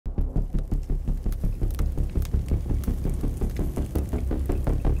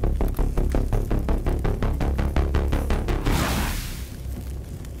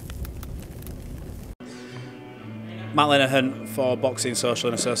Matt Lenihan for Boxing Social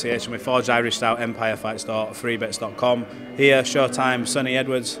in association with Forged Irish Stout, Empire Fight Store, freebets.com. Here, Showtime, Sonny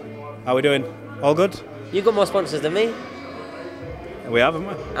Edwards. How are we doing? All good? You've got more sponsors than me. We have, haven't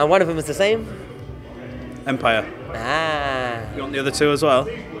we? And one of them is the same? Empire. Ah. You want the other two as well?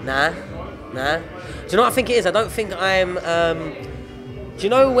 Nah. Do you know what I think it is? I don't think I'm... do you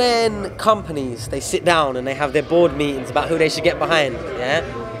know when companies, they sit down and they have their board meetings about who they should get behind, yeah?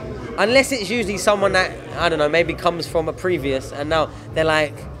 Unless it's usually someone that, I don't know, maybe comes from a previous, and now they're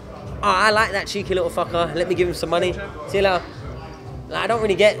like, oh, I like that cheeky little fucker, let me give him some money, see you later. Like, I don't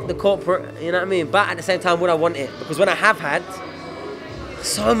really get the corporate, you know what I mean? But at the same time, would I want it? Because when I have had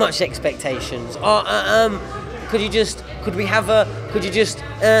so much expectations, could you just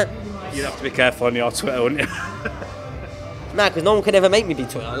You'd have to be careful on your Twitter, wouldn't you? Nah, because no one could ever make me be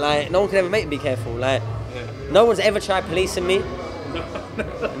Twitter. Like, no one could ever make me be careful. Like, no one's ever tried policing me.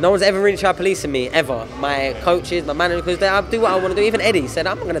 No one's ever really tried policing me, ever. My coaches, my manager, because I do what I want to do. Even Eddie said,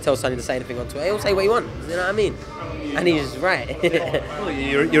 I'm not going to tell Sonny to say anything on Twitter. He'll say what he wants. You know what I mean? And he's right. Well,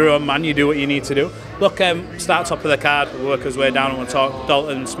 you're your own man. You do what you need to do. Look, start top of the card. We'll work his way down and we'll talk.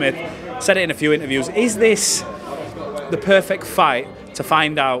 Dalton Smith said it in a few interviews. Is this the perfect fight to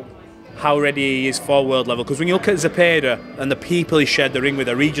find out how ready he is for world level? Because when you look at Zepeda and the people he shared the ring with,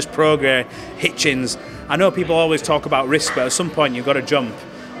 Regis Prograis, Hitchens, I know people always talk about risk, but at some point you've got to jump.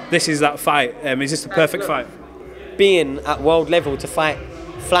 This is that fight. Is this the perfect fight? Being at world level to fight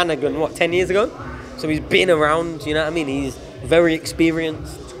Flanagan, 10 years ago? So he's been around, you know what I mean? He's very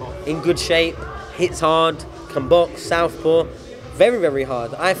experienced, in good shape, hits hard, can box, southpaw, very, very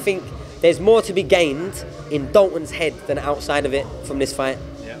hard. I think there's more to be gained in Dalton's head than outside of it from this fight.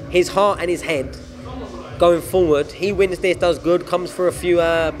 His heart and his head going forward, he wins this, does good, comes for a few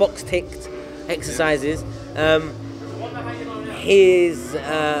box ticked exercises. His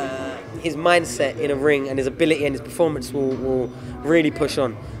mindset in a ring and his ability and his performance will really push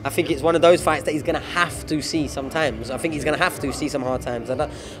on. I think it's one of those fights that he's going to have to see sometimes. I think he's going to have to see some hard times.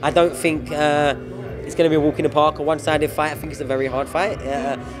 I don't think it's going to be a walk in the park, a one-sided fight. I think it's a very hard fight.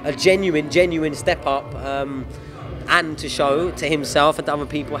 A genuine step up. And to show to himself and to other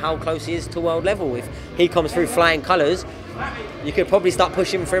people how close he is to world level. If he comes through flying colours, you could probably start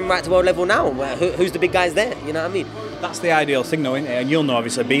pushing for him right to world level now. Who's the big guys there? You know what I mean? That's the ideal thing, though, isn't it? And you'll know,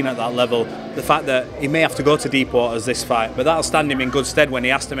 obviously, being at that level, the fact that he may have to go to deep waters this fight, but that'll stand him in good stead when he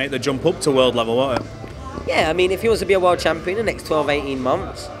has to make the jump up to world level, won't it? Yeah, I mean, if he wants to be a world champion in the next 12, 18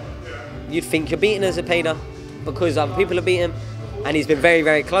 months, you'd think you're beating a Zepeda because other people have beaten him. And he's been very,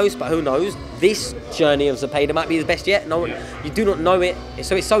 very close, but who knows? This journey of Zepeda might be his best yet. No one, you do not know it.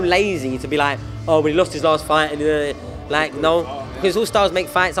 So it's so lazy to be like, oh, but he lost his last fight. And like, no. Because all stars make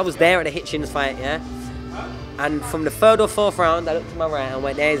fights. I was there at the Hitchens fight, yeah? And from the third or fourth round, I looked to my right and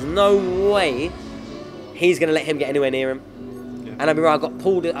went, there's no way he's going to let him get anywhere near him. And I'll be right, I got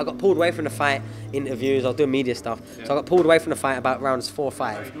pulled away from the fight interviews. I was doing media stuff. So I got pulled away from the fight about rounds 4 or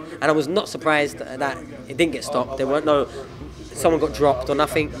 5. And I was not surprised that it didn't get stopped. There weren't no... Someone got dropped or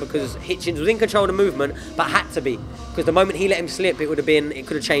nothing because Hitchens was in control of the movement, but had to be. Because the moment he let him slip, it could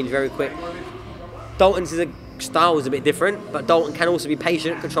have changed very quick. Dalton's style is a bit different, but Dalton can also be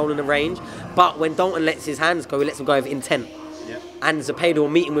patient, controlling the range. But when Dalton lets his hands go, he lets them go with intent. And Zepeda will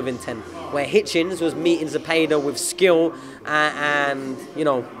meet him with intent. Where Hitchens was meeting Zepeda with skill and you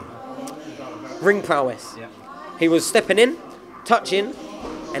know, ring prowess. He was stepping in, touching,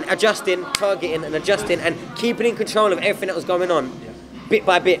 and adjusting, targeting and adjusting and keeping in control of everything that was going on. Bit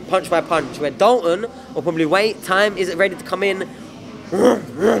by bit, punch by punch. Where Dalton will probably wait, time isn't ready to come in.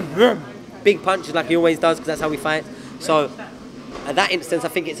 Big punches like he always does because that's how he fights. So at that instance, I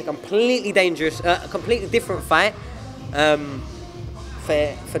think it's a completely dangerous, a completely different fight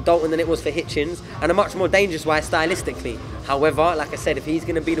for Dalton than it was for Hitchens, and a much more dangerous one stylistically. However, like I said, if he's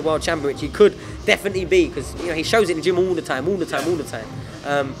going to be the world champion, which he could definitely be, because you know he shows it in the gym all the time.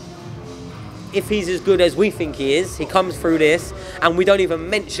 If he's as good as we think he is, he comes through this, and we don't even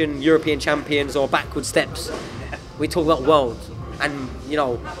mention European champions or backward steps. We talk about world, and you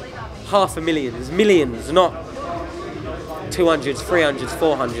know, 500,000, millions, not 200s, 300s,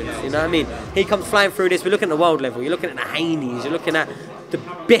 400s. You know what I mean? He comes flying through this. We're looking at the world level. You're looking at the Haneys. You're looking at the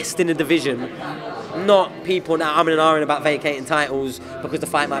best in the division. Not people now umming and ahhing about vacating titles because the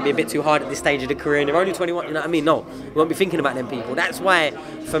fight might be a bit too hard at this stage of the career and they're only 21, you know what I mean? No, we won't be thinking about them people. That's why,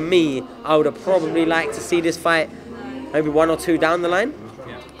 for me, I would have probably liked to see this fight maybe 1 or 2 down the line,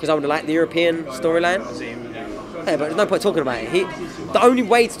 because I would have liked the European storyline. Yeah, but there's no point talking about it. The only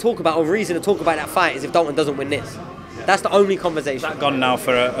way to talk about, or reason to talk about that fight is if Dalton doesn't win this. That's the only conversation. That's gone now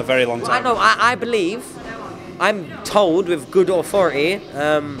for a very long time. I know, I believe, I'm told with good authority,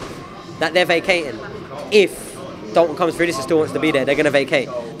 that they're vacating if Dalton comes through this and still wants to be there, they're going to vacate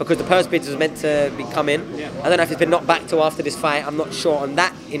because the purse bids was meant to be coming. I don't know if it's been knocked back to after this fight. I'm not sure on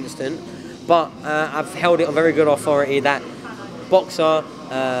that instant, but I've held it on very good authority that Boxer,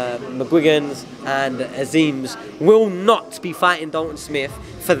 McGuigan's and Azim's will not be fighting Dalton Smith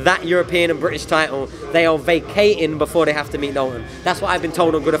for that European and British title. They are vacating before they have to meet Dalton. That's what I've been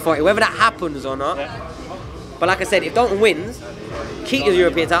told on good authority. Whether that happens or not, but like I said, if Dalton wins, keep your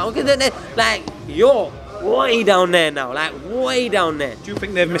European title. Like, you're way down there now, like way down there. Do you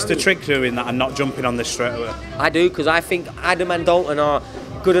think they've missed a trick doing that and not jumping on this straight away? I do, because I think Adam and Dalton are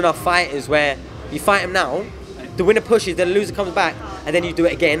good enough fighters where you fight them now, the winner pushes, then the loser comes back, and then you do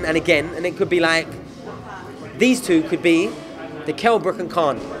it again and again, and it could be like, these two could be the Kelbrook and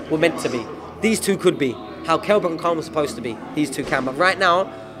Khan were meant to be. These two could be how Kelbrook and Khan were supposed to be. These two can, but right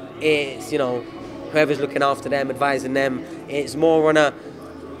now, it's, you know, whoever's looking after them, advising them, it's more on a,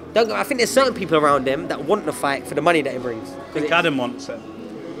 I think there's certain people around them that want the fight for the money that it brings. I think Adam wants it.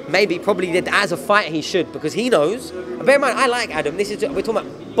 Maybe, probably as a fighter he should, because he knows. Bear in mind, I like Adam. We're talking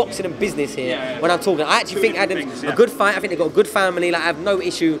about boxing and business here. When I'm talking, I actually think Adam's a good fighter. I think they've got a good family. Like, I have no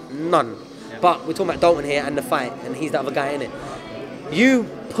issue, none. But we're talking about Dalton here and the fight, and he's the other guy in it. You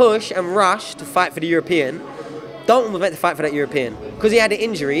push and rush to fight for the European. Dalton was meant to fight for that European. Because he had an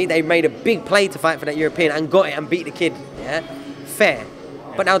injury, they made a big play to fight for that European and got it and beat the kid. Yeah, fair.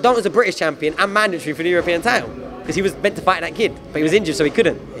 But now Dalton's a British champion and mandatory for the European title because he was meant to fight that kid, but he was injured, so he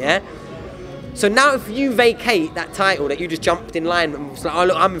couldn't. Yeah. So now, if you vacate that title that you just jumped in line and was like, oh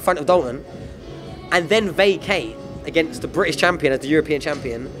look, I'm in front of Dalton, and then vacate against the British champion as the European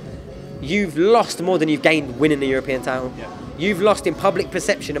champion, you've lost more than you've gained winning the European title. Yeah. You've lost in public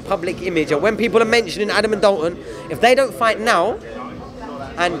perception and public image, and when people are mentioning Adam and Dalton, if they don't fight now,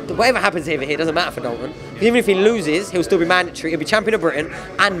 and whatever happens over here doesn't matter for Dalton. Even if he loses, he'll still be mandatory. He'll be champion of Britain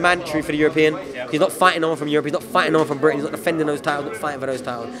and mandatory for the European. He's not fighting on from Europe. He's not fighting on from Britain. He's not defending those titles. Not fighting for those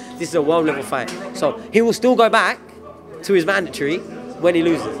titles. This is a world level fight. So he will still go back to his mandatory when he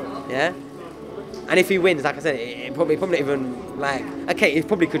loses. Yeah. And if he wins, like I said, it probably even like, okay, it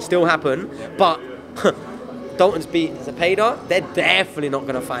probably could still happen. But Dalton's beat Zepeda. They're definitely not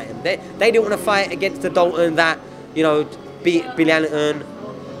going to fight him. They didn't want to fight against the Dalton that, you know, beat Lenihan,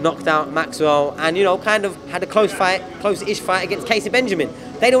 knocked out Maxwell, and, you know, kind of had a close-ish fight against Casey Benjamin.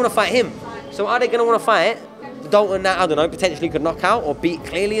 They don't want to fight him. So are they going to want to fight Dalton that, I don't know, potentially could knock out or beat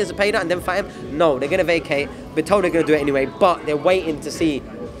clearly as Zepeda and then fight him? No, they're going to vacate. Been told they're going to do it anyway, but they're waiting to see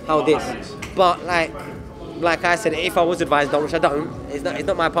how this. But like I said, if I was advising Dalton, which I don't, it's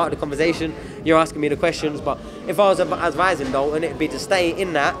not my part of the conversation. You're asking me the questions, but if I was advising Dalton, it'd be to stay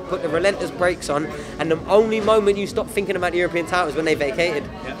in that, put the relentless brakes on, and the only moment you stop thinking about the European title is when they vacated.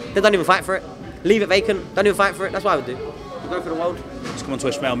 They don't even fight for it. Leave it vacant. Don't even fight for it. That's what I would do. Go for the world. Let's come on to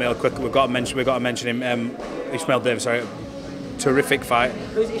Ishmael Davis quick. We've got to mention him. Ishmael Davis, sorry. Terrific fight.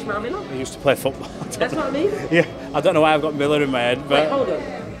 Who's Ishmael Miller? He used to play football. That's what I mean. Yeah, I don't know why I've got Miller in my head, but. Wait, hold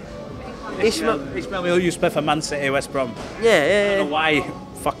on. Ishmael Miller used to play for Man City, West Brom. Yeah. I don't know why.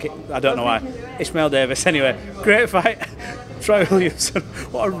 Fuck it. I don't know why. Ishmael Davis. Anyway, great fight. Troy Williamson.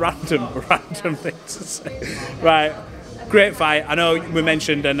 What a random thing to say. Right. Great fight. I know we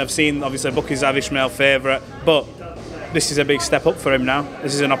mentioned, and I've seen obviously bookies have Ishmael favourite, but this is a big step up for him now.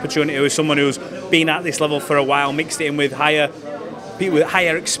 This is an opportunity with someone who's been at this level for a while, mixed it in with higher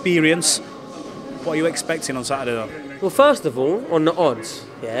experience. What are you expecting on Saturday though? Well, first of all, on the odds,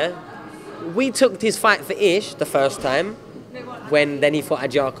 yeah, we took his fight for Ish the first time, when then he fought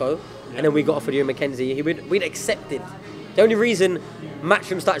Adjako, and then we got offered you McKenzie. We'd accepted. The only reason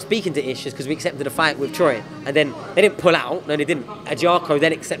Matchroom started speaking to Ish is because we accepted a fight with Troy, and then they didn't pull out. No, they didn't. Adjako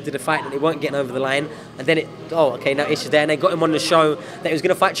then accepted a fight that they weren't getting over the line, and then now Ish is there, and they got him on the show that he was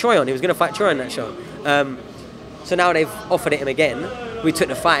going to fight Troy on. He was going to fight Troy on that show. So now they've offered it him again. We took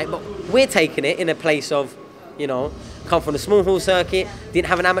the fight, but we're taking it in a place of, you know, come from the small hall circuit, didn't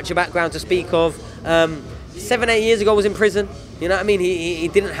have an amateur background to speak of. 7-8 years ago was in prison. You know what I mean? He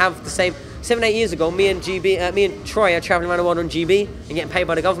didn't have the same. 7-8 years ago, me and Troy are travelling around the world on GB and getting paid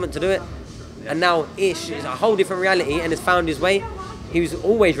by the government to do it. And now Ish is a whole different reality and has found his way. He was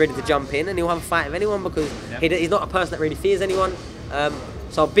always ready to jump in, and he'll have a fight with anyone because he's not a person that really fears anyone.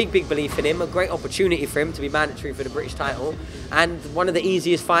 So big belief in him, a great opportunity for him to be mandatory for the British title, and one of the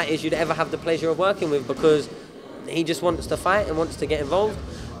easiest fighters you'd ever have the pleasure of working with because he just wants to fight and wants to get involved.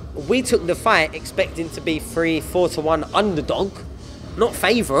 We took the fight expecting to be 3-4 to 1 underdog, not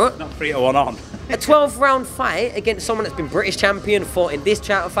favourite. Not 3 to 1 on. A 12-round fight against someone that's been British champion, fought in this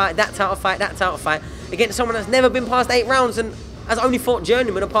title fight, that title fight, against someone that's never been past 8 rounds and has only fought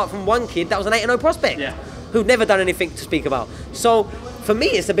journeyman apart from one kid that was an 8-0 prospect, who'd never done anything to speak about. So for me,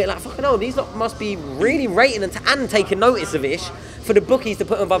 it's a bit like, fucking hell, these lot must be really rating and taking notice of Ish for the bookies to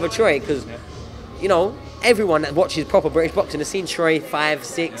put him above a Troy, because, you know, everyone that watches proper British boxing has seen Troy 5,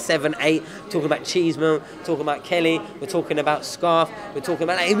 6, 7, 8, talking about Cheeseman, talking about Kelly, we're talking about Scarf, we're talking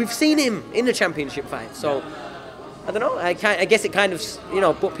about, like, we've seen him in the championship fight. So, I don't know, I guess it kind of, you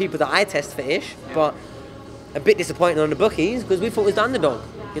know, put people that I test for Ish, but a bit disappointing on the bookies, because we thought he was the underdog.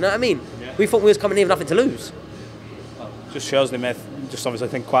 You know what I mean? Yeah. We thought we was coming in with nothing to lose. Just shows the myth. Just obviously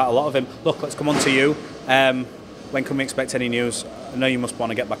think quite a lot of him. Look, let's come on to you. When can we expect any news? I know you must want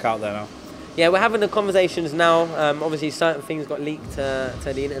to get back out there now. Yeah, we're having the conversations now. Obviously, certain things got leaked to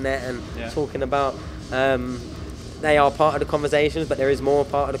the internet and talking about. They are part of the conversations, but there is more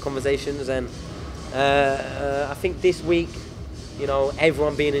part of the conversations. And I think this week, you know,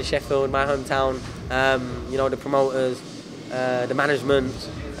 everyone being in Sheffield, my hometown, you know, the promoters, the management,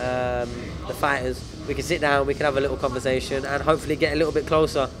 the fighters, we can sit down, we can have a little conversation and hopefully get a little bit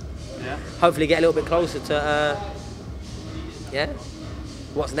closer. Yeah. Hopefully get a little bit closer to,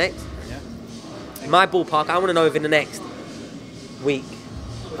 what's next? Yeah. My ballpark, I want to know if in the next week,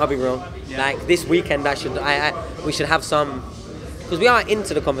 I'll be real, like this weekend we should have some, because we are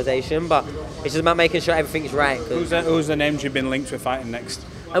into the conversation, but it's just about making sure everything's right. Who's the names you've been linked with fighting next?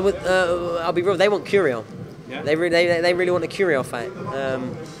 I'll be real, they want Curio. Yeah. They really want a Curio fight,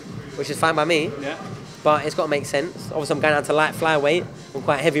 which is fine by me. Yeah. But it's got to make sense. Obviously, I'm going down to light flyweight. I'm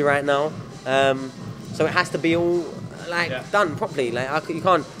quite heavy right now, so it has to be all done properly. Like you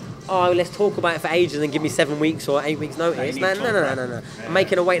can't. Oh, let's talk about it for ages and give me 7 weeks or 8 weeks notice. No. Yeah. I'm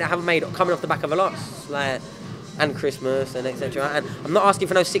making a weight that I haven't made coming off the back of a loss, and Christmas and etc. And I'm not asking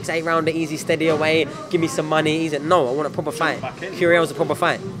for no 6-8 rounder easy steady away. Give me some money. No, I want a proper fight. Curio's a proper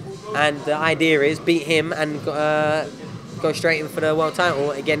fight, and the idea is beat him and go straight in for the world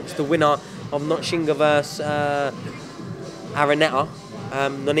title against the winner of Notchinga versus Araneta,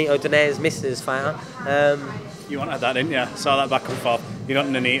 Nonito Donair's missus fighter. You wanted that, didn't you? Saw that back and forth. You got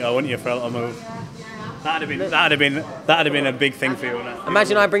Nonito, wouldn't you, for a little move? That'd have been a big thing for you, wouldn't it?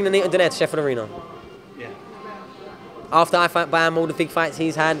 Imagine I bring Nonito Donair to Sheffield Arena. Yeah. After I fight Bam, all the big fights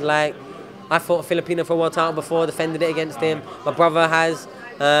he's had, like I fought a Filipino for a world title before, defended it against him. My brother has.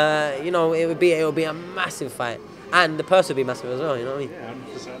 You know, it would be a massive fight. And the purse would be massive as well, you know what I mean? Yeah,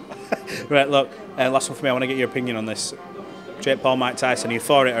 100%. Right, look, last one for me, I want to get your opinion on this. Jake Paul, Mike Tyson, are you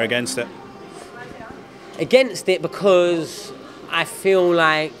for it or against it? Against it because I feel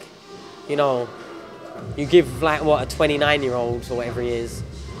like, you know, you give like, what, a 29-year-old or whatever he is,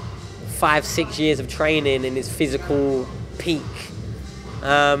 5-6 years of training in his physical peak.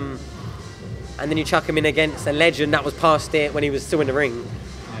 And then you chuck him in against a legend that was past it when he was still in the ring.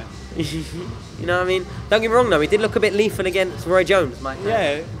 You know what I mean? Don't get me wrong though, he did look a bit lethal against Roy Jones, Mike.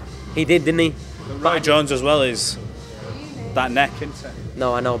 Yeah. He did, didn't he? Roy Jones as well is that neck, isn't it?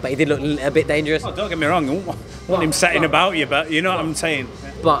 No, I know, but he did look a bit dangerous. Oh, don't get me wrong, I want him setting about you, but you know what I'm saying.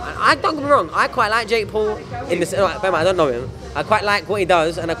 But don't get me wrong, I quite like Jake Paul in this. I don't know him. I quite like what he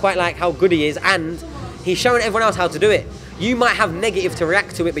does, and I quite like how good he is, and he's showing everyone else how to do it. You might have negative to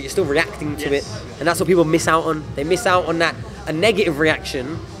react to it, but you're still reacting to it, and that's what people miss out on. They miss out on that. A negative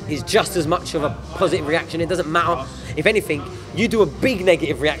reaction is just as much of a positive reaction. It doesn't matter. If anything, you do a big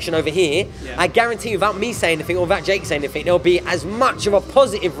negative reaction over here, I guarantee you, without me saying anything or without Jake saying anything, there'll be as much of a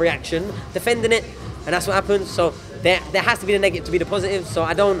positive reaction defending it, and that's what happens. So there has to be the negative to be the positive. So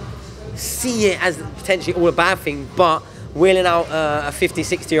I don't see it as potentially all a bad thing, but wheeling out a 50,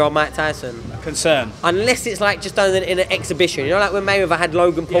 60-year-old Mike Tyson. A concern. Unless it's like just done in an exhibition. You know, like when Mayweather had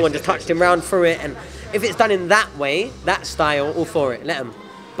Logan Paul and just touched him round through it. And if it's done in that way, that style, all for it. Let him.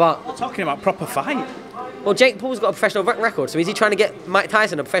 But we're talking about proper fight. Well, Jake Paul's got a professional record, so is he trying to get Mike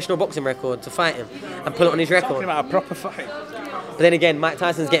Tyson a professional boxing record to fight him and put it on his record? Talking about a proper fight. But then again, Mike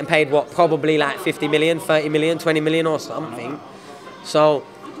Tyson's getting paid, what, probably like 50 million, 30 million, 20 million or something. So,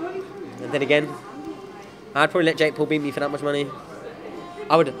 and then again, I'd probably let Jake Paul beat me for that much money.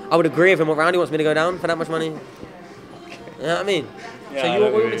 I would agree with him what round he wants me to go down for that much money. You know what I mean? Yeah, so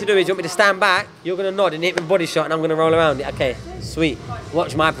what you want me to do is you want me to stand back, you're going to nod and hit me body shot and I'm going to roll around it. Okay, sweet.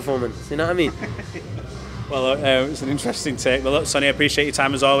 Watch my performance. You know what I mean? Well, it's an interesting take. Well, look, Sonny, I appreciate your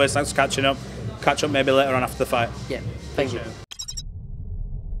time as always. Thanks for catching up. Catch up maybe later on after the fight. Yeah, thank you.